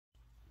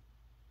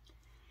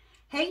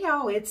Hey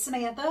y'all, it's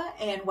Samantha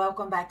and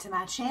welcome back to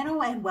my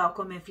channel, and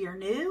welcome if you're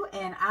new.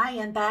 And I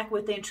am back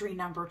with entry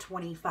number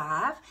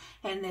 25,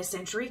 and this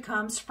entry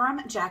comes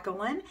from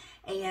Jacqueline,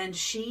 and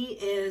she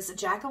is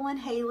Jacqueline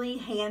Haley,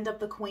 Hand of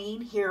the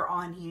Queen, here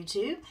on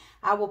YouTube.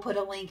 I will put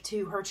a link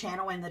to her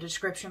channel in the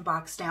description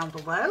box down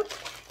below.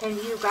 And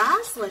you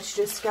guys, let's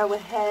just go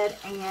ahead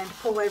and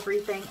pull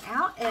everything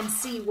out and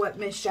see what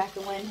Miss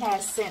Jacqueline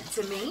has sent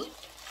to me.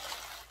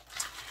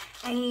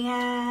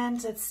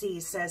 And let's see,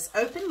 it says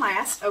open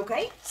last.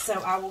 Okay, so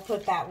I will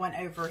put that one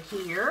over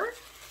here.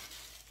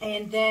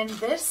 And then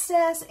this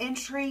says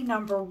entry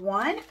number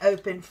 1,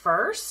 open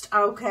first.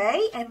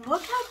 Okay, and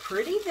look how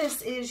pretty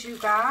this is, you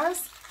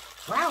guys.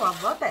 Wow,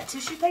 I love that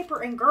tissue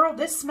paper. And girl,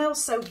 this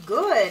smells so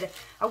good.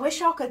 I wish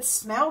y'all could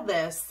smell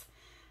this.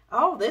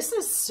 Oh, this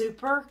is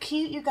super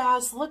cute, you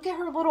guys. Look at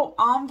her little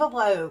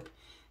envelope.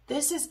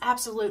 This is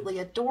absolutely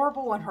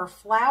adorable, and her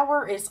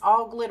flower is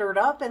all glittered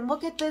up. And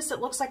look at this. It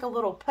looks like a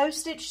little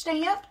postage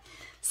stamp.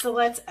 So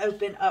let's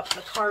open up the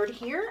card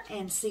here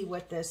and see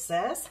what this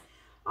says.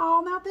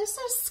 Oh, now this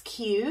is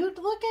cute.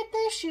 Look at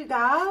this, you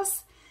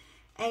guys.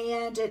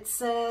 And it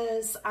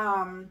says,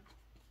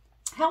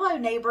 hello,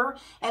 neighbor.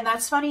 And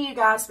that's funny, you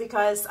guys,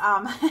 because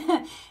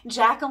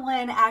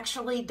Jacqueline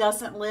actually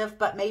doesn't live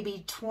but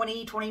maybe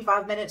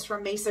 20-25 minutes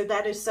from me. So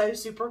that is so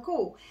super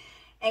cool.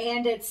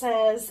 And it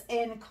says,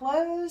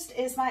 enclosed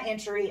is my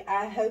entry.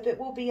 I hope it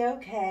will be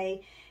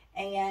okay.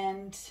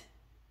 And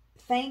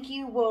thank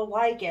you, will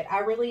like it. I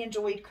really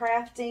enjoyed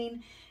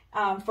crafting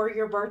for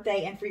your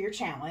birthday and for your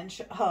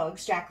challenge.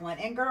 Hugs, Jacqueline.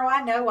 And girl,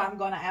 I know I'm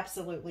going to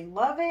absolutely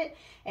love it.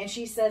 And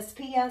she says,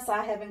 P.S.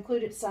 I have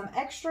included some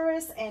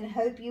extras and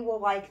hope you will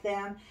like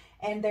them.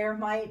 And they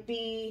might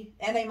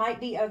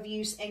be of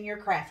use in your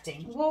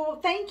crafting. Well,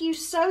 thank you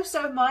so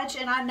much.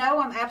 And I know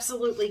I'm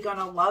absolutely going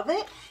to love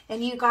it.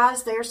 And you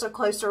guys, there's a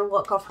closer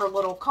look of her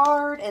little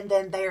card. And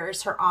then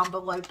there's her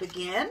envelope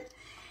again.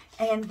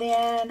 And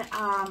then,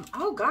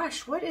 oh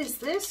gosh, what is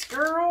this,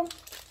 girl?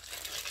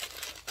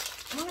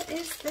 What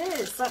is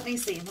this? Let me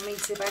see. Let me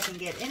see if I can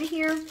get in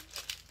here.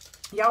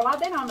 Y'all, I've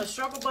been on a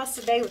struggle bus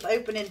today with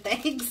opening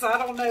things. So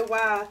I don't know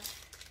why.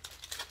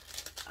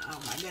 Oh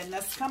my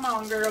goodness. Come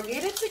on, girl.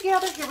 Get it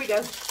together. Here we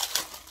go.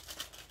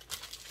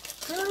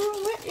 Girl,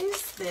 what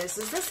is this?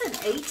 Is this an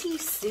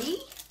ATC?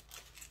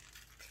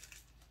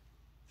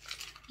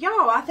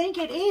 Y'all, I think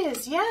it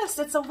is. Yes,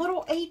 it's a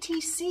little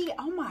ATC.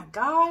 Oh my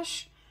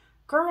gosh.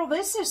 Girl,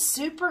 this is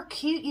super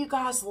cute, you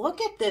guys. Look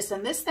at this.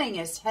 And this thing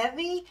is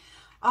heavy.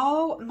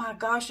 Oh my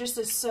gosh, this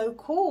is so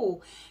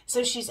cool.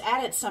 So she's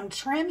added some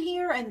trim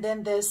here and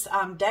then this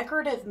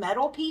decorative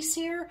metal piece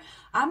here.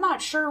 I'm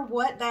not sure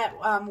what that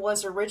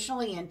was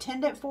originally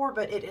intended for,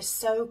 but it is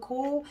so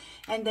cool.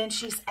 And then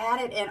she's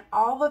added in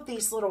all of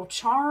these little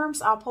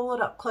charms. I'll pull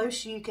it up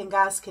close so you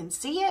guys can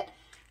see it.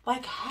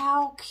 Like,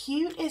 how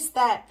cute is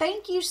that?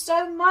 Thank you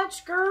so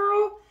much,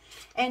 girl.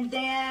 And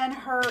then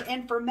her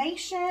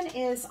information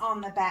is on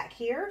the back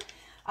here.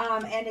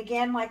 And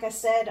again, like I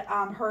said,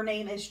 her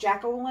name is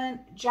Jacqueline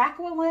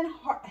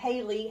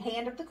Haley,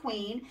 Hand of the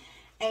Queen.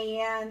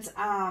 And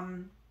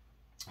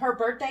her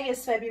birthday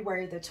is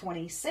February the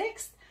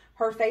 26th.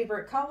 Her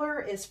favorite color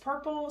is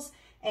purples.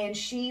 And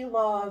she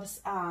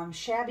loves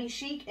shabby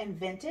chic and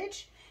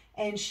vintage.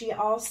 And she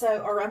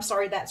also, or I'm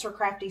sorry, that's her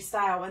crafty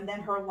style. And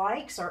then her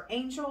likes are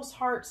angels,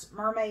 hearts,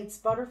 mermaids,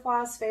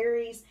 butterflies,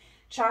 fairies,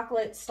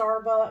 chocolate,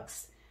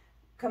 Starbucks,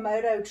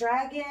 Komodo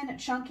dragon,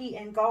 chunky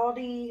and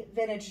gaudy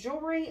vintage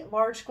jewelry,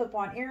 large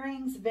clip-on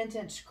earrings,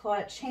 vintage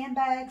clutch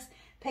handbags,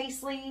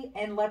 paisley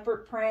and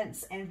leopard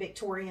prints, and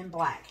Victorian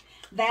black.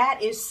 That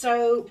is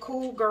so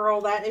cool,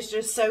 girl. That is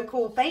just so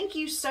cool. Thank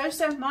you so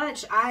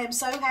much. I am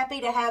so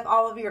happy to have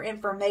all of your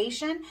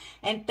information,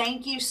 and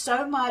thank you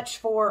so much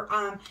for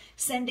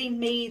sending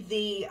me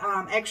the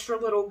extra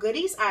little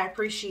goodies. I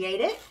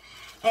appreciate it.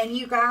 And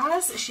you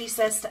guys, she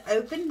says to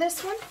open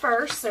this one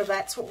first, so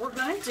that's what we're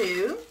going to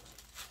do.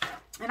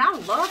 And I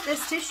love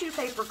this tissue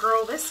paper,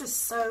 girl. This is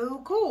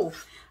so cool.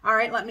 All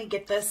right, let me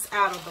get this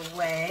out of the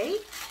way.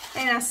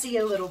 And I see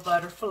a little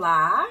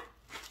butterfly.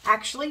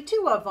 Actually,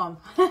 2 of them.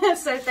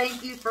 So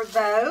thank you for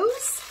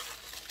those.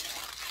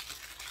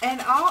 And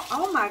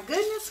oh my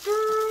goodness,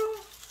 girl.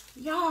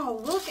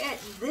 Y'all, look at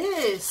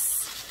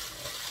this.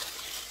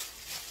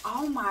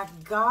 Oh my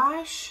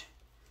gosh.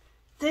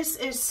 This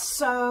is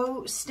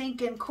so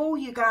stinking cool,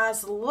 you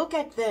guys. Look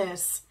at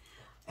this.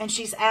 And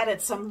she's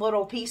added some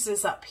little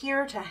pieces up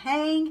here to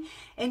hang.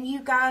 And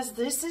you guys,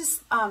 this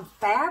is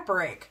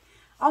fabric.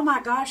 Oh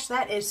my gosh,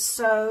 that is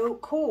so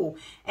cool.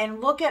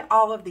 And look at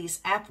all of these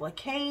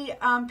applique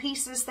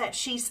pieces that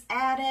she's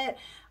added.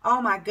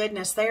 Oh my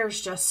goodness,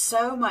 there's just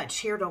so much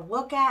here to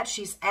look at.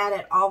 She's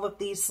added all of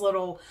these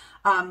little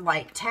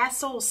like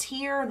tassels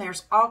here. And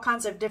there's all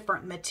kinds of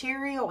different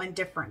material and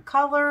different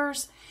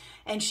colors.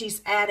 And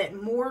she's added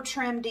more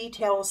trim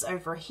details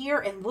over here.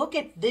 And look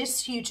at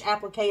this huge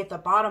applique at the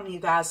bottom, you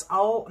guys.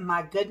 Oh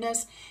my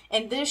goodness.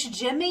 And this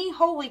Jimmy,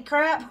 holy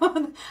crap.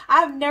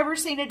 I've never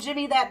seen a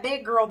Jimmy that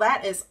big, girl.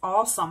 That is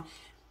awesome.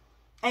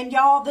 And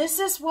y'all, this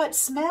is what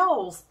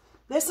smells.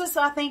 This is,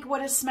 I think,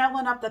 what is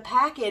smelling up the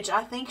package.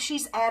 I think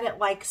she's added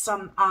like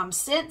some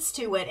scents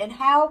to it. And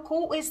how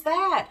cool is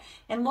that?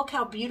 And look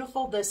how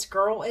beautiful this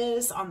girl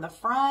is on the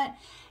front.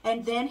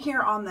 And then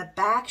here on the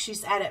back,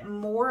 she's added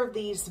more of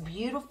these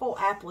beautiful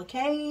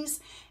appliques.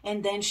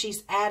 And then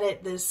she's added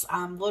this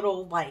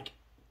little like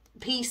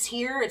piece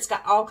here. It's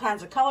got all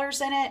kinds of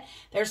colors in it.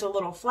 There's a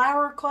little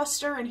flower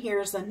cluster, and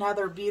here's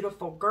another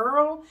beautiful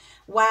girl.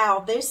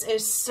 Wow, this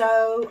is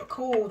so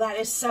cool. That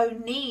is so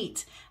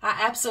neat. I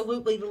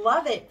absolutely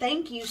love it.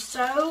 Thank you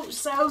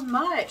so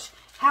much.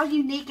 How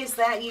unique is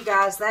that, you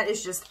guys? That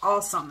is just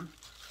awesome.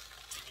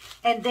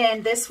 And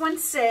then this one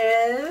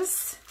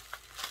says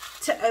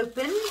to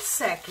open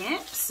second.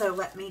 So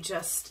let me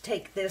just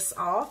take this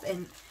off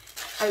and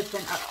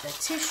open up the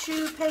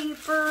tissue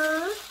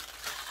paper.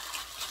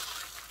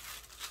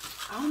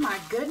 Oh my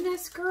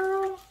goodness,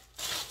 girl.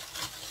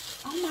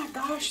 Oh my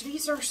gosh,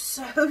 these are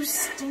so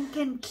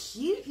stinking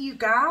cute, you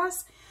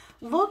guys.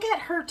 Look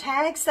at her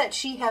tags that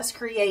she has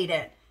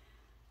created.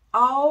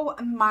 Oh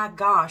my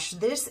gosh,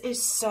 this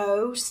is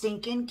so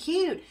stinking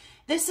cute.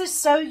 This is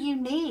so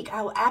unique.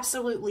 I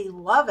absolutely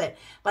love it.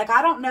 Like,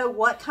 I don't know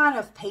what kind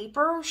of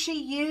paper she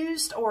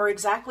used or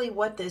exactly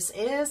what this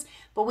is,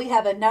 but we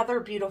have another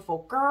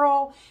beautiful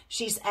girl.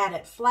 She's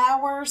added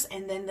flowers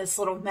and then this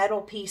little metal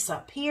piece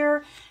up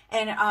here.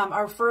 And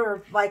or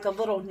for like a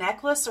little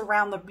necklace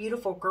around the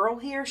beautiful girl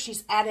here,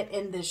 she's added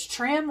in this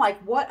trim.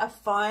 Like, what a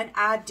fun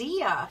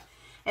idea.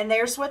 And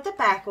there's what the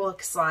back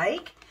looks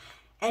like.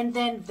 And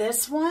then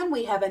this one,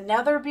 we have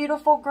another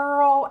beautiful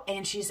girl,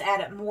 and she's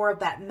added more of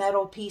that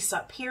metal piece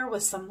up here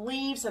with some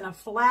leaves and a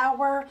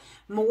flower,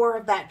 more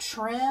of that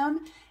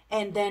trim.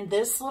 And then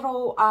this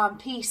little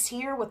piece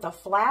here with a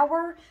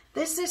flower.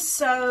 This is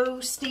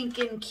so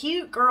stinking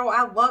cute, girl.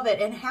 I love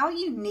it. And how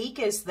unique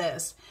is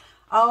this?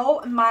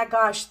 Oh my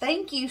gosh.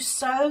 Thank you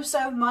so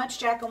much,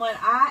 Jacqueline.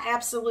 I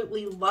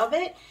absolutely love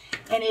it.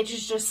 And it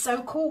is just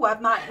so cool.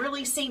 I've not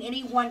really seen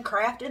anyone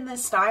craft in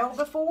this style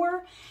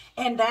before.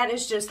 And that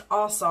is just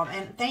awesome.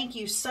 And thank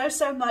you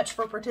so much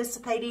for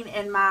participating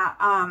in my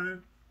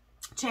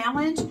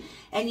challenge.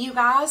 And you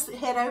guys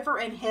head over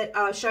and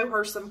show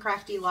her some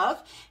crafty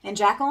love. And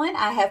Jacqueline,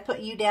 I have put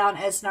you down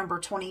as number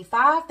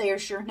 25.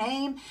 There's your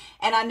name.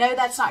 And I know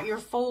that's not your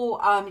full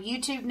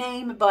YouTube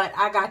name, but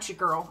I got you,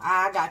 girl.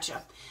 I got you.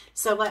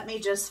 So let me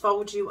just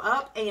fold you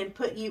up and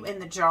put you in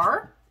the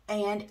jar.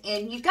 And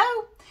in you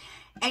go.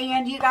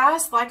 And you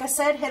guys, like I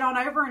said, head on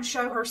over and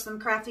show her some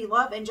crafty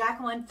love. And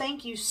Jacqueline,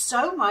 thank you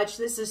so much.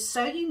 This is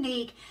so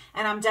unique.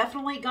 And I'm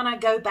definitely going to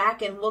go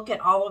back and look at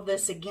all of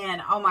this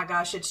again. Oh my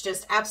gosh, it's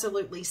just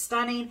absolutely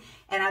stunning.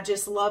 And I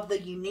just love the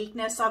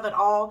uniqueness of it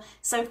all.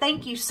 So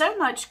thank you so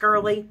much,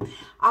 girly.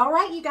 All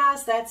right, you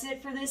guys, that's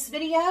it for this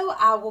video.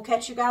 I will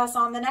catch you guys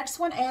on the next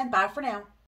one. And bye for now.